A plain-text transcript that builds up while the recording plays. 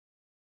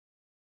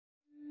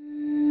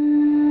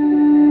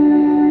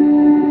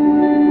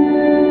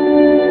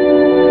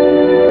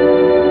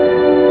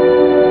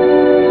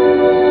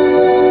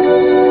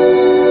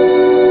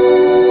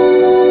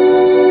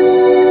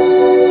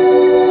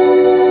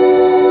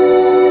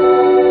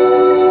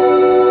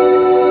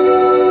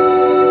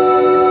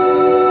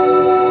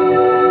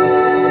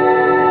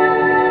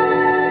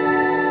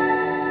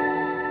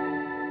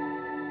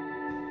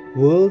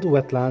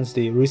Wetlands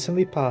Day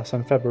recently passed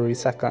on February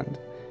 2nd.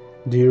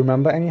 Do you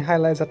remember any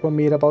highlights that were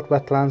made about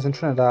wetlands in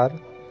Trinidad?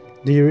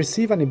 Do you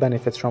receive any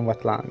benefits from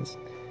wetlands?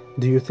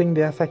 Do you think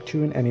they affect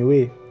you in any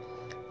way?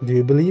 Do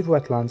you believe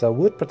wetlands are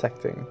worth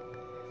protecting?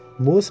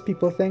 Most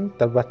people think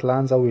that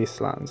wetlands are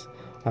wastelands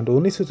and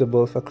only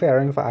suitable for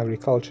clearing for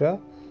agriculture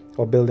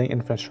or building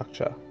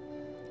infrastructure.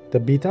 The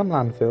Beetham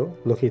landfill,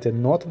 located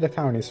north of the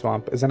Nariva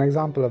Swamp, is an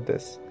example of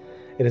this.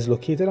 It is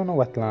located on a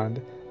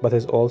wetland, but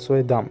is also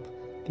a dump,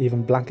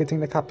 even blanketing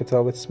the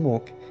capital with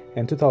smoke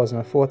in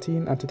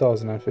 2014 and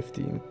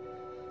 2015.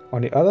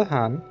 On the other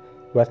hand,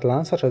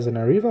 wetlands such as the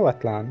Nariva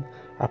wetland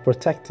are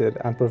protected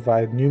and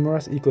provide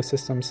numerous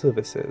ecosystem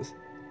services.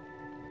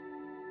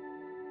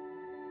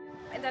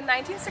 In the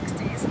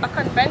 1960s, a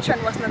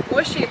convention was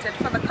negotiated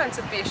for the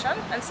conservation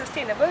and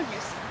sustainable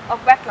use of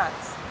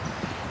wetlands.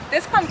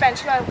 This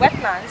convention on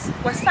wetlands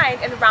was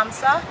signed in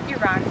Ramsar,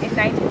 Iran in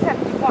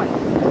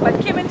 1971,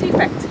 but came into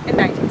effect in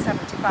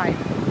 1975.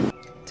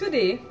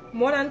 Today,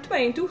 more than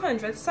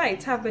 2,200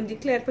 sites have been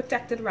declared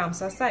protected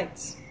Ramsar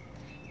sites.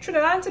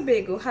 Trinidad and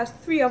Tobago has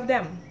 3 of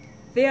them.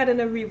 They are the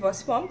Nariva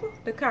Swamp,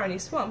 the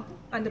Akilah Swamp,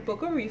 and the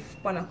Poco Reef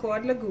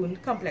Bonaccord Lagoon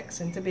Complex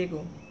in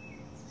Tobago.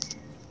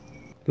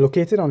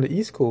 Located on the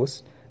east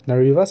coast,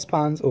 Nariva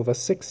spans over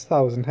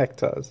 6,000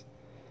 hectares.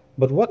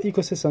 But what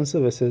ecosystem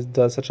services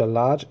does such a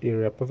large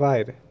area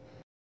provide?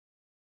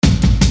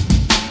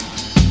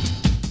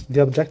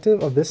 The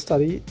objective of this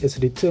study is to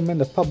determine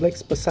the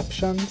public's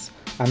perceptions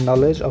and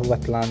knowledge of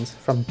wetlands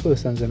from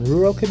persons in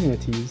rural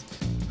communities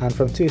and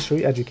from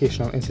tertiary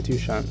educational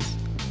institutions.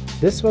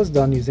 This was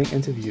done using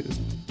interviews.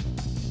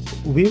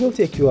 We will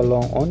take you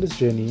along on this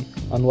journey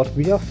on what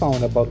we have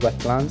found about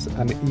wetlands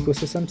and the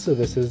ecosystem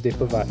services they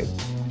provide,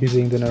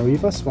 using the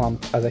Nariva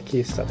Swamp as a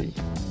case study.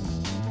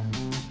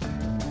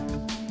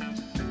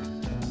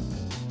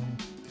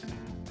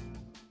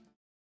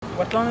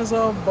 Wetland is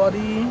a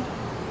body,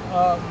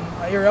 an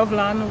area of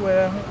land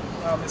where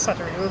it's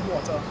saturated with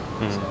water.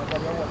 So a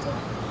body of water.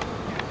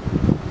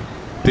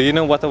 Do you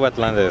know what a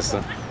wetland is? No.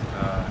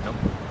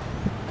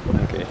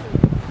 Okay.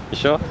 You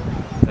sure?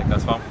 Take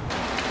us from.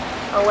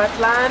 A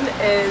wetland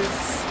is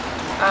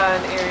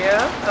an area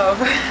of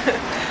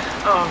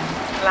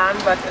land,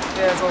 but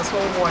there's also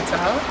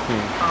water,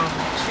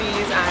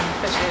 trees and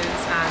fishes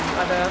and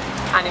other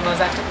animals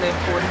that could live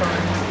both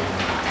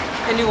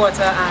in the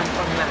water and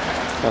on land.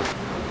 Okay.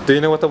 Do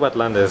you know what a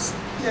wetland is?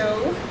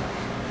 No.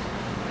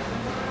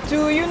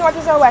 Do you know what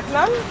is a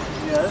wetland?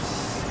 Yes.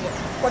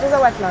 What is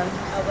a wetland?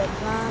 A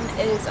wetland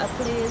is a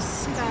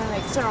place kind of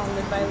like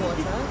surrounded by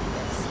water,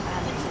 yes,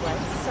 and it's wet.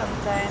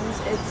 Sometimes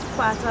it's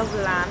part of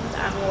land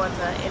and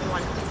water in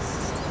one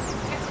place.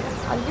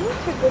 And you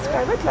could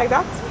describe it like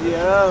that?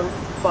 Yeah,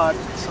 but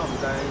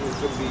sometimes it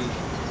could be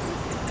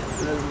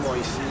a little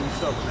moisty,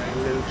 sometimes a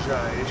little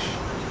dryish.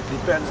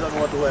 Depends on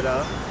what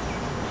weather,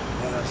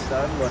 you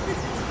understand? But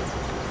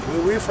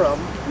where we're from,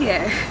 we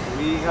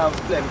have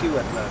plenty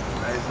wetland.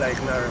 It's like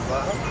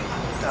Nariva,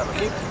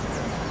 Tabakik,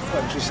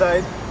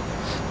 countryside,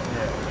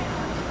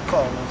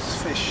 corals,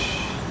 fish,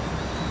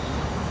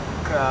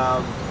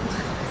 crab,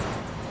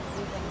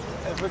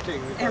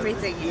 everything.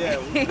 Everything. Yeah,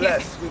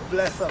 we're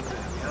blessed up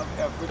there. We have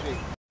everything.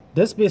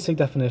 This basic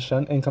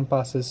definition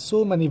encompasses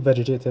so many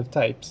vegetative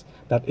types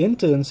that in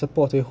turn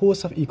support a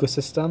host of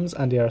ecosystems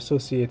and their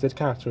associated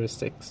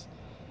characteristics.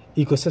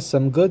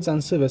 Ecosystem goods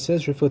and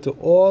services refer to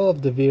all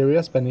of the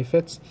various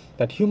benefits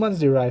that humans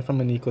derive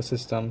from an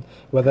ecosystem,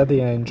 whether they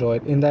are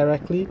enjoyed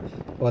indirectly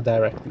or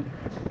directly.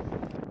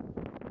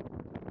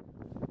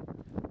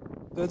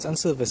 Goods and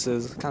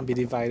services can be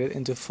divided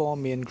into 4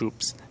 main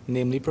groups,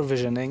 namely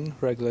provisioning,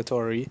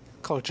 regulatory,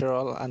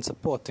 cultural, and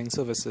supporting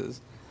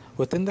services.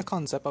 Within the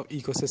concept of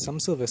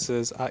ecosystem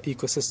services are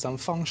ecosystem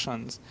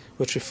functions,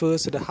 which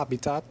refers to the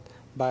habitat,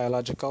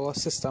 biological or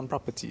system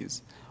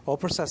properties, or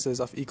processes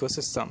of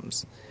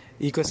ecosystems.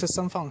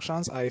 Ecosystem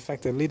functions are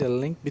effectively the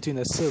link between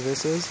the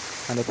services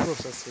and the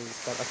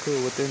processes that occur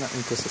within an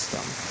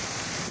ecosystem.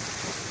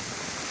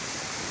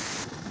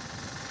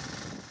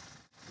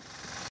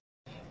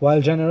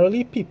 While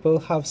generally people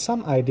have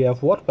some idea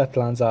of what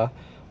wetlands are,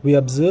 we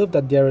observe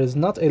that there is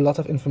not a lot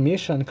of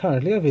information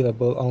currently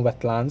available on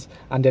wetlands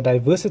and their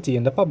diversity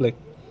in the public.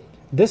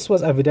 This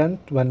was evident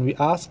when we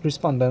asked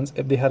respondents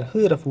if they had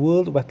heard of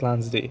World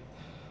Wetlands Day.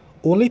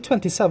 Only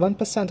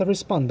 27% of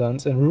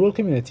respondents in rural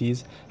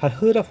communities had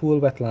heard of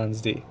World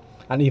Wetlands Day,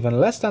 and even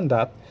less than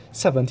that,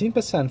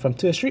 17% from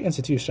tertiary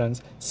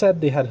institutions said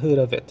they had heard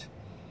of it.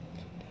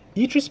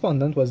 Each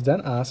respondent was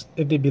then asked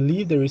if they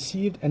believed they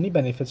received any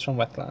benefits from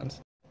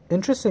wetlands.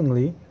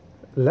 Interestingly,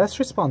 less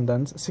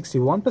respondents,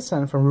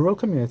 61% from rural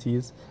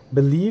communities,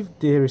 believed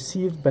they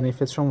received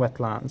benefits from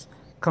wetlands,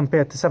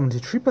 compared to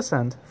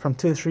 73% from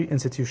tertiary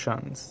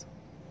institutions.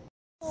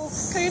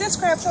 Can you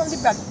describe some of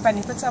the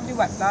benefits of the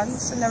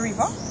wetlands in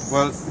Nariva?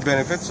 Well, the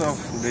benefits of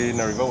the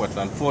Nariva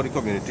wetland for the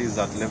communities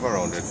that live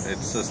around it, it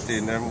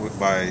sustains them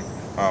by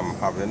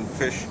having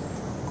fish,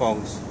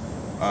 kongs,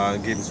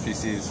 game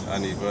species,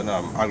 and even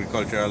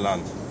agricultural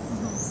land.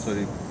 So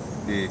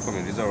the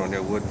communities around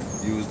here would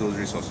use those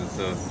resources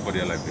for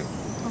their livelihood.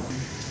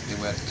 the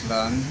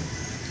wetland,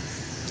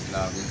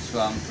 Nariva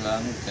Swamp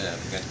land,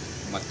 get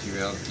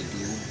material to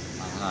do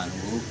my hand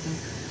work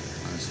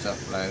and stuff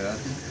like that.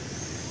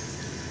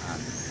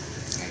 And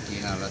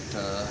getting a lot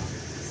of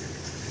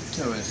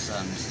tourists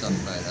and stuff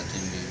like that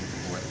in the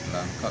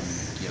wetland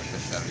community,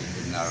 especially in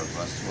the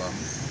Nariva Swamp.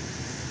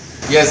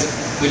 Yes,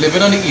 we're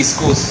living on the East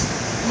Coast,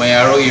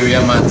 Mayaro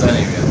area, Mantan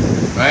area,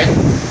 right?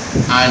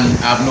 And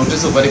I've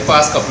noticed over the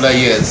past couple of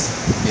years,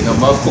 the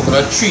number of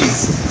coconut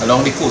trees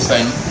along the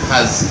coastline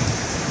has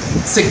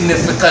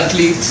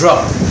significantly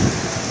dropped.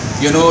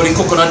 You know, the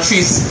coconut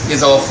trees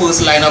is our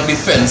first line of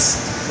defense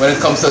when it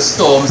comes to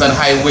storms and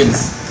high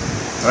winds,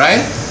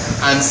 right?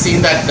 And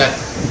seeing that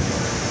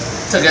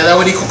together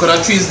with the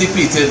coconut trees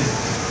depleted,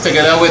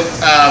 together with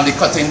the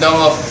cutting down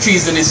of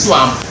trees in the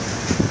swamp,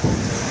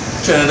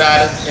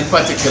 Trinidad in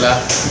particular,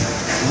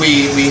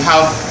 we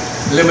have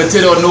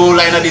limited or no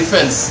line of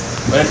defense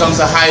when it comes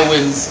to high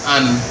winds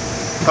and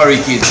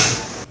hurricanes.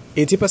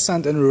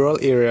 80% in rural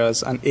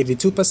areas and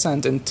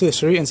 82% in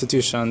tertiary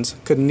institutions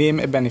could name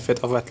a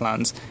benefit of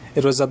wetlands.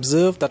 It was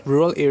observed that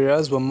rural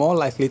areas were more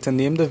likely to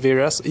name the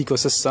various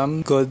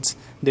ecosystem goods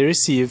they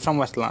receive from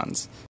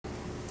wetlands.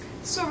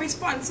 So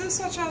responses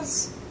such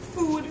as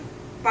food,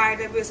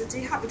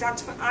 biodiversity,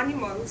 habitats for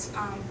animals,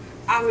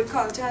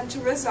 agriculture and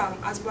tourism,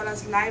 as well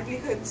as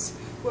livelihoods,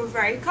 were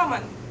very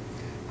common.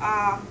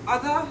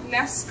 Other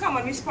less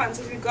common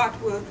responses we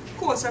got were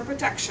coastal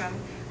protection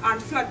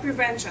and flood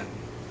prevention.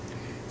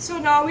 So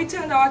now we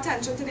turn our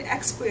attention to the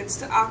experts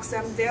to ask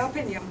them their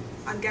opinion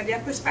and get their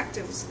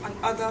perspectives on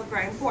other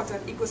very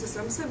important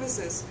ecosystem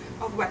services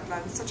of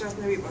wetlands such as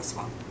Nariva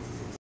Swamp.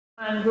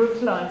 Mangrove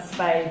plants,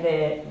 by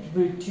the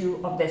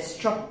virtue of their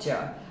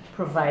structure,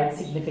 provide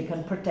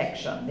significant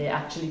protection. They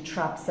actually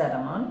trap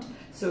sediment,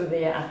 so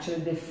they are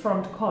actually the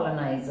front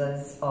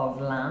colonizers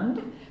of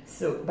land.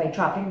 So by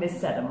trapping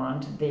this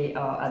sediment, they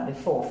are at the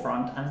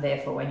forefront, and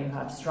therefore when you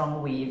have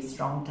strong waves,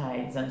 strong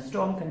tides and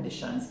storm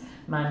conditions,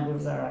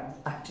 mangroves are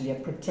actually a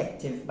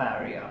protective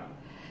barrier.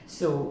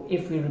 So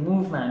if we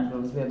remove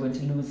mangroves, we are going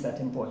to lose that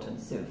important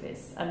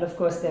service. And of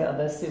course, there are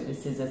other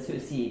services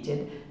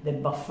associated, the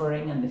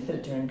buffering and the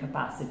filtering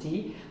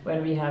capacity.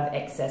 When we have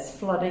excess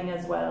flooding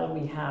as well,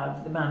 we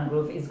have the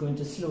mangrove is going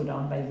to slow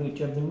down by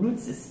virtue of the root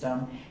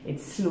system.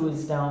 It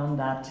slows down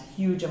that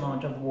huge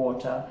amount of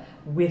water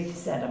with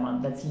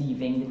sediment that's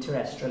leaving the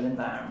terrestrial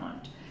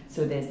environment.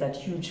 So there's that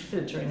huge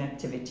filtering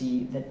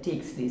activity that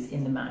takes place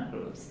in the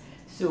mangroves.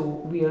 So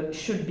we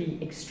should be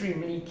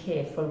extremely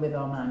careful with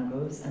our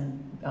mangroves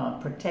and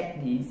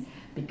protect these,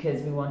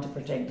 because we want to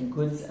protect the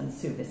goods and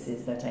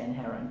services that are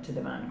inherent to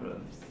the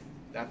mangroves.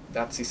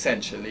 That's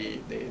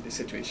essentially the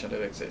situation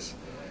that exists.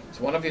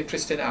 So one of the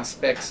interesting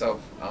aspects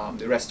of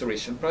the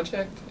restoration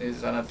project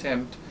is an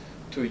attempt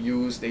to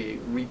use the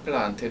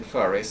replanted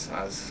forest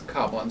as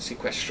carbon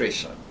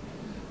sequestration.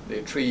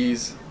 The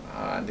trees,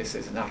 and this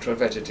is natural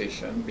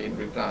vegetation being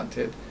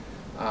replanted,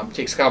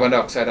 takes carbon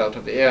dioxide out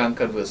of the air and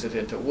converts it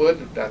into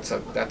wood. That's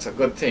a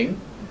good thing,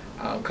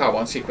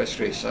 carbon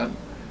sequestration.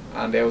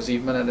 And there was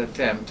even an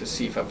attempt to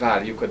see if a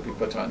value could be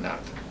put on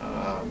that.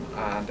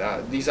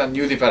 These are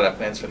new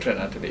developments for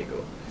Trinidad and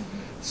Tobago.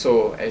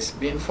 So it's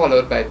been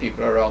followed by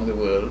people around the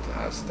world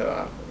as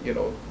to,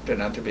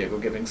 Trinidad and Tobago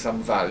giving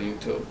some value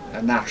to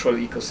a natural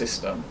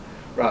ecosystem,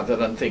 rather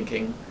than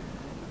thinking,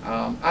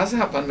 as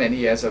happened many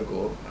years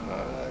ago,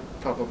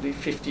 probably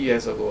 50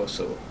 years ago or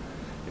so,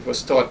 it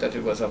was thought that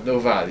it was of no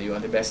value,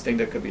 and the best thing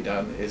that could be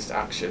done is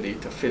actually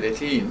to fill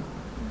it in,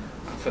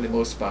 for the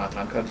most part,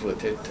 and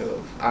convert it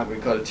to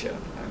agriculture,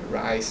 and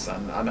rice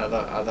and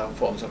other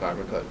forms of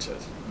agriculture.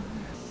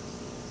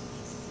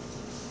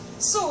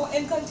 So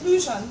in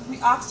conclusion, we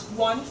asked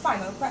one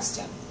final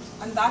question,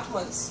 and that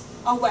was,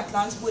 are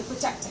wetlands worth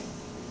protecting?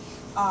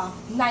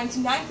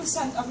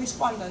 99% of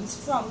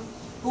respondents from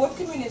both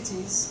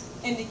communities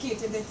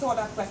indicated they thought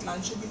that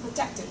wetlands should be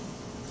protected.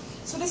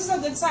 So this is a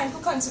good sign for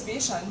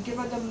conservation,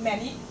 given the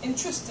many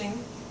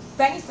interesting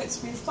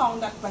benefits we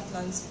found that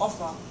wetlands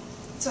offer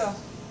to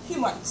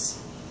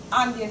humans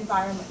and the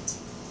environment.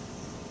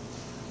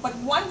 But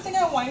one thing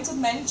I wanted to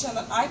mention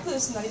that I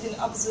personally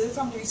didn't observe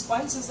from the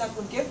responses that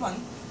were given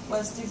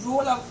was the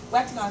role of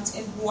wetlands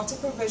in water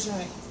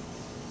provisioning,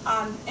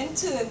 and in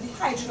turn the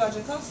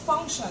hydrological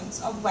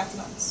functions of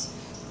wetlands.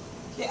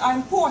 They are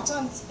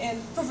important in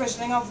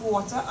provisioning of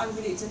water and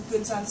related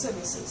goods and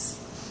services.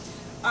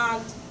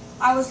 And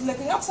I was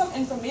looking up some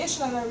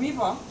information on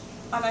Nariva,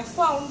 and I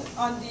found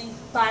on the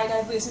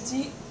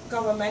Biodiversity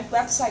Government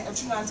website of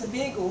Trinidad and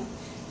Tobago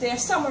their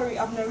summary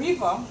of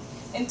Nariva.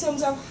 In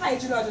terms of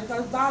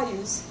hydrological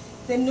values,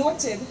 they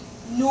noted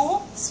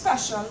no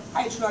special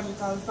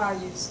hydrological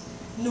values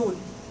known.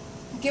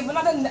 Given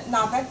that the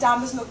Naga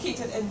Dam is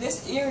located in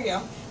this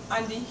area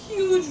and the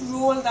huge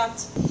role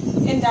that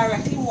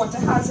indirectly water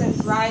has in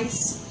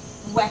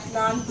rice,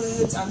 wetland,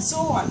 birds and so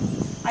on,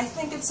 I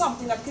think it's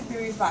something that could be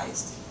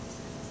revised.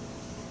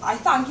 I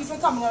thank you for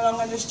coming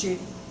along on this journey.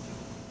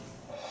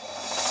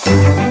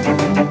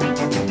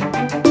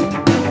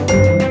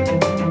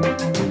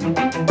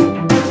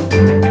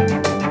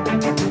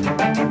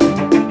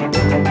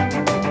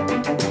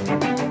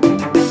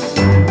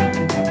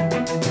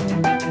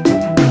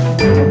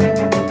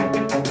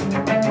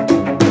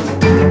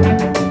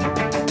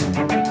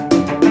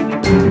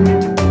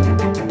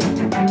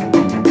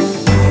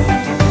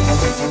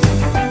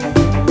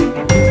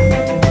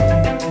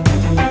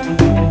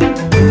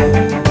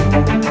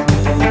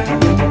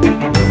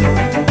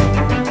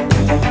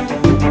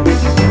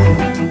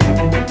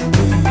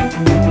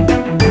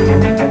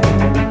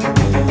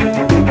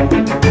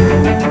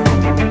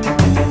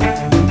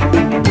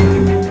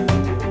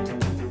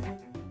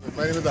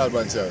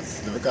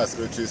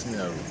 basically chase me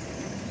around.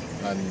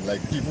 And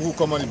like people who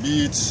come on the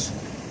beach,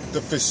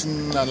 the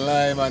fishing and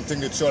lime and thing,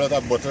 they throw a lot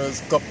of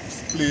bottles,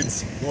 cups,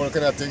 plates, all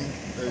kind of thing,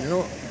 you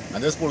know,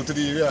 and just pull to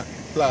the area,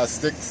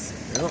 plastics,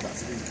 you know.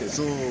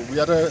 So we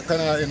have to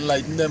kind of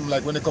enlighten them,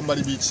 like when they come by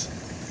the beach,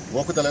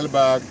 walk with a little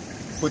bag,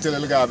 put your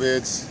little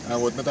garbage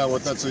and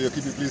whatnot, so you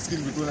keep the place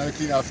clean, people and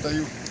clean after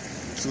you.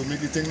 So make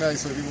the thing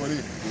nice for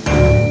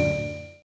everybody.